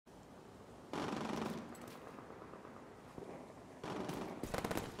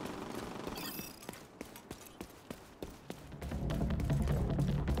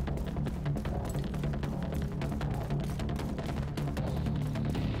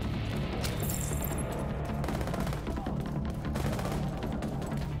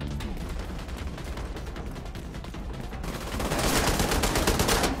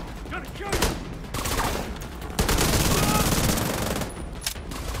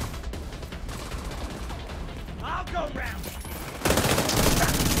Go round.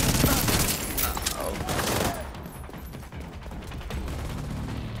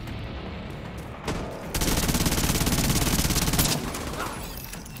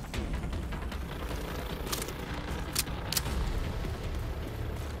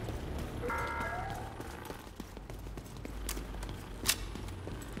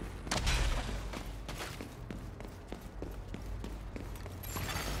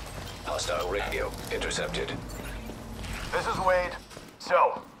 Hostile radio intercepted. This is Wade.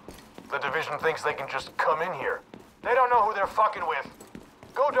 So, the division thinks they can just come in here. They don't know who they're fucking with.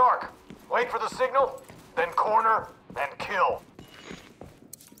 Go dark. Wait for the signal, then corner, and kill.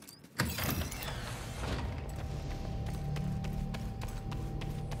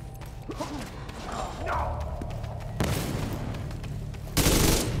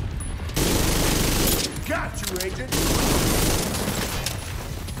 Got you, Agent.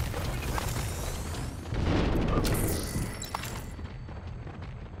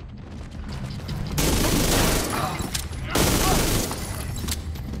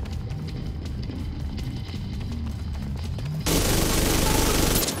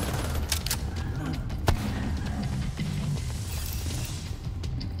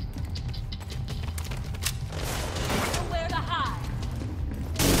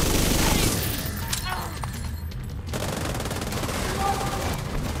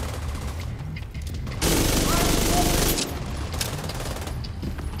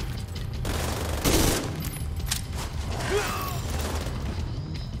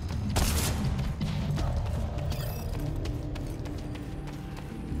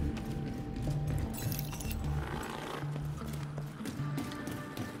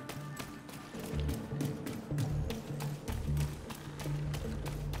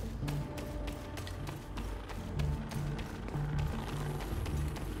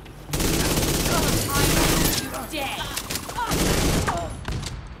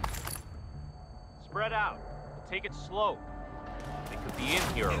 Spread out. Take it slow. They could be in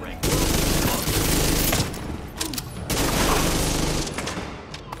here already.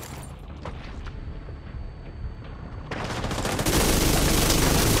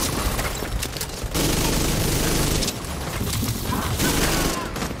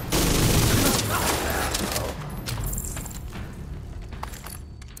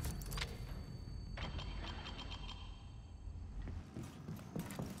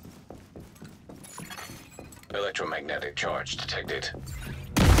 Electromagnetic charge detected.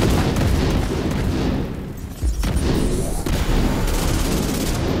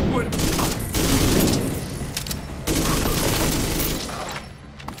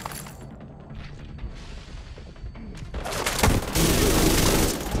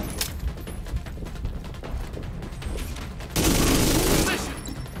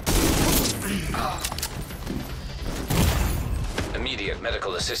 Immediate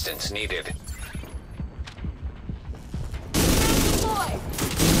medical assistance needed.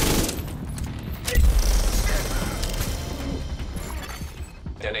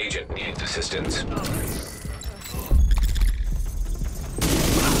 An agent needs assistance.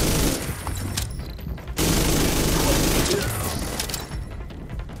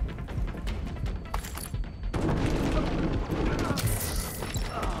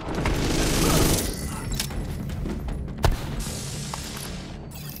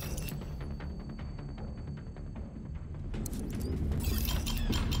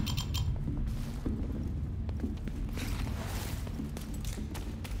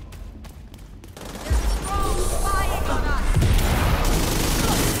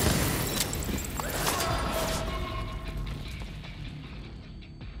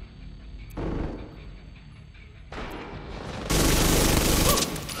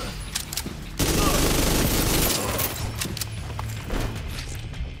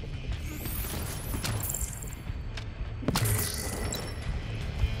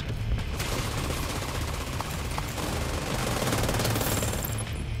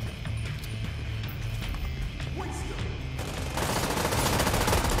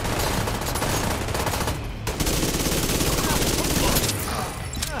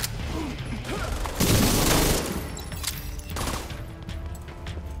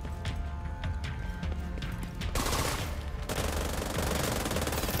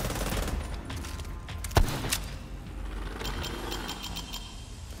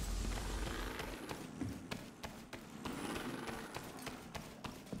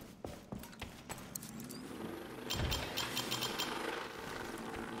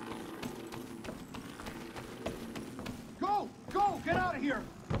 Get out of here!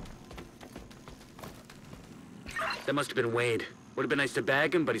 That must have been Wade. Would have been nice to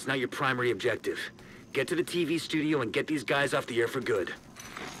bag him, but he's not your primary objective. get to the TV studio and get these guys off the air for good.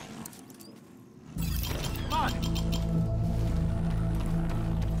 Come on!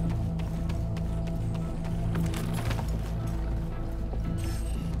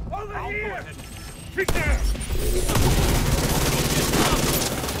 Over here! Get down!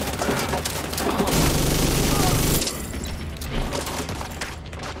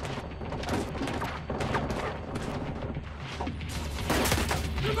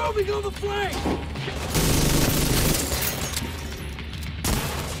 They're moving on the flank!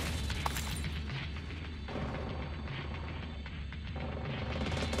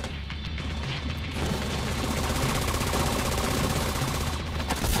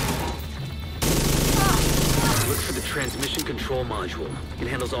 Transmission control module. It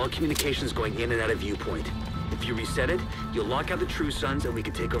handles all communications going in and out of ViewPoint. If you reset it, you'll lock out the True Sons and we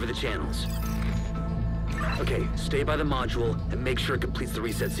can take over the channels. Okay, stay by the module and make sure it completes the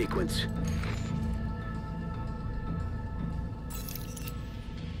reset sequence.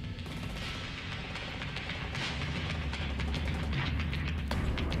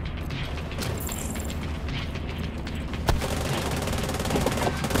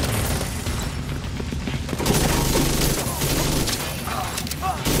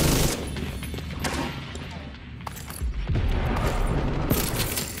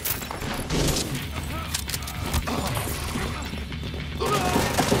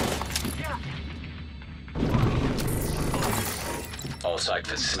 All site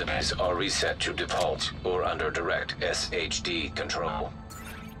facilities are reset to default or under direct SHD control.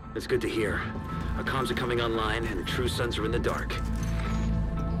 That's good to hear. Our comms are coming online and the True Sons are in the dark.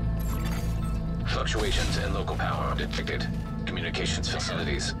 Fluctuations in local power detected. Communications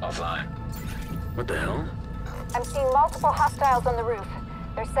facilities offline. What the hell? I'm seeing multiple hostiles on the roof.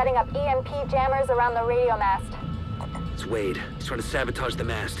 They're setting up EMP jammers around the radio mast. It's Wade. He's trying to sabotage the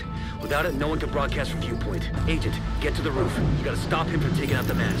mast. Without it, no one can broadcast from ViewPoint. Agent, get to the roof. You gotta stop him from taking out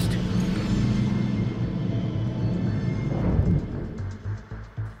the mast.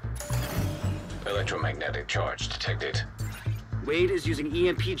 Electromagnetic charge detected. Wade is using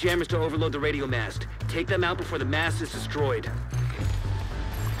EMP jammers to overload the radio mast. Take them out before the mast is destroyed.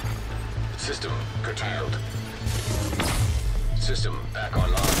 System curtailed. System back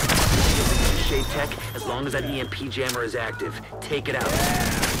online. Shade Tech, as long as that EMP jammer is active. Take it out.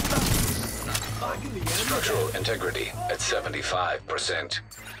 Structural integrity at 75%.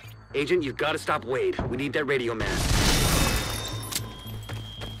 Agent, you've got to stop Wade. We need that radio mast.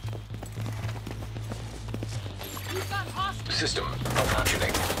 System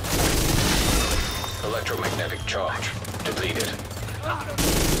malfunctioning. Electromagnetic charge depleted.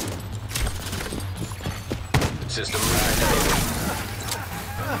 System reactivated.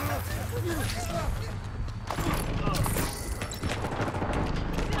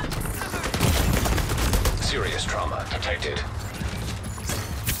 Serious trauma detected.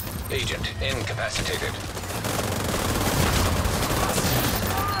 Agent incapacitated.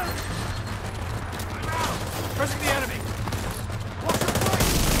 Pressing the enemy! Watch your flank!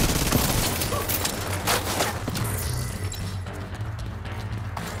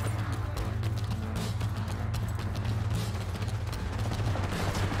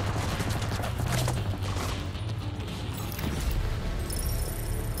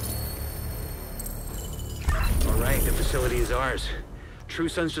 All right, the facility is ours. True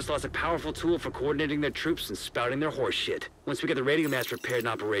Sons just lost a powerful tool for coordinating their troops and spouting their horse shit. Once we get the radio mast repaired and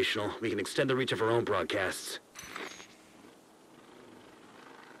operational, we can extend the reach of our own broadcasts.